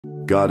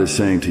God is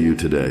saying to you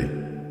today,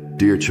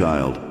 "Dear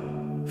child,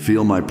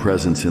 feel my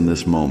presence in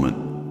this moment.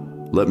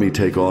 Let me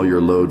take all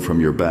your load from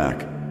your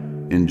back.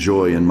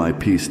 Enjoy in my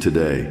peace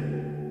today.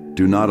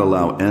 Do not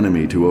allow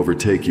enemy to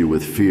overtake you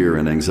with fear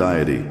and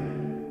anxiety.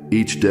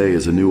 Each day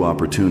is a new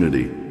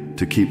opportunity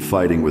to keep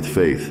fighting with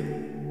faith.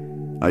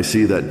 I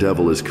see that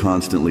devil is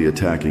constantly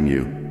attacking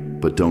you,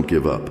 but don't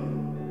give up.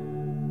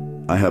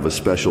 I have a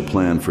special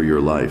plan for your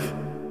life.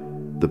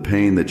 The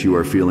pain that you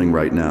are feeling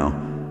right now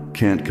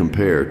can't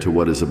compare to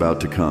what is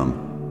about to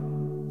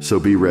come. So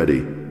be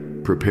ready.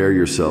 Prepare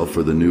yourself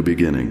for the new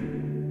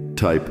beginning.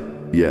 Type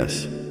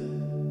yes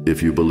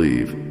if you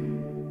believe,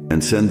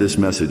 and send this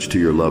message to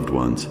your loved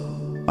ones.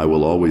 I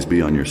will always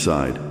be on your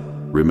side.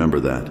 Remember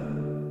that.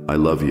 I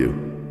love you.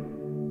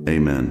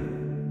 Amen.